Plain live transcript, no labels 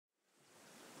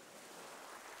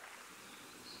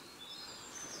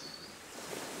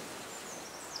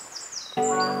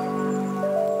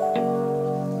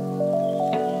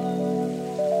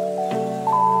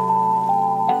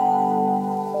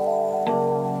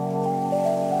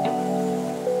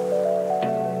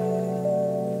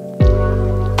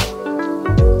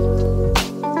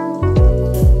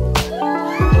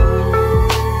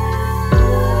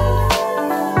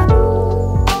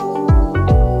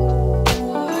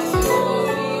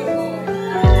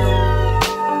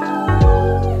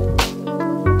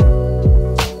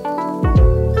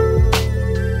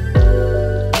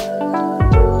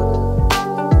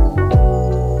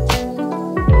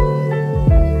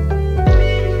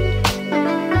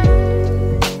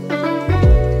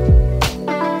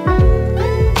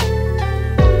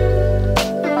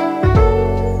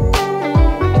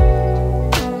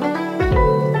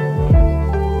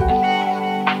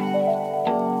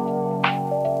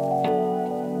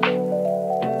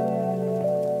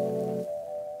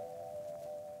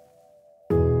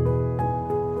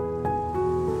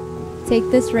take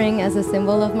this ring as a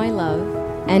symbol of my love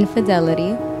and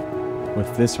fidelity.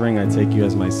 With this ring, I take you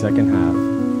as my second half,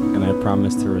 and I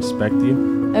promise to respect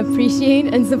you,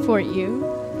 appreciate and support you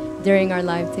during our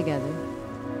life together.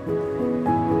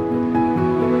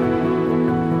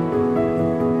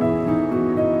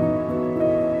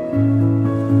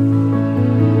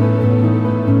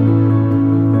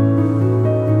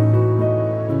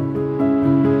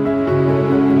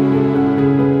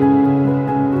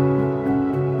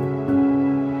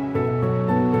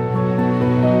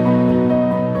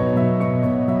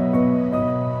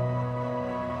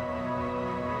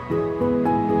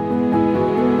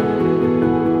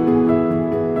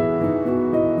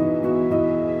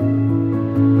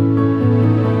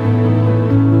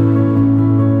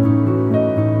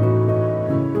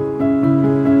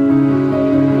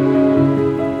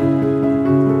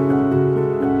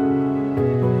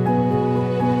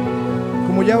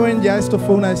 Ya esto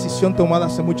fue una decisión tomada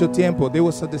hace mucho tiempo. There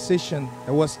was a decision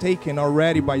that was taken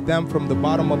already by them from the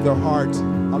bottom of their hearts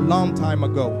a long time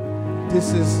ago.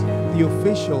 This is the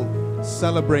official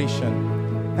celebration.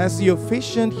 As the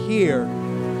officiant here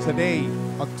today,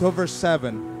 October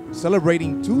 7,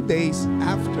 celebrating 2 days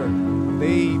after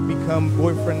they become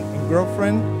boyfriend and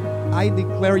girlfriend, I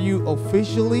declare you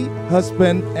officially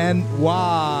husband and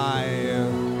wife.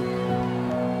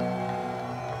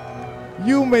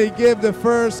 You may give the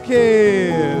first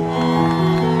kiss.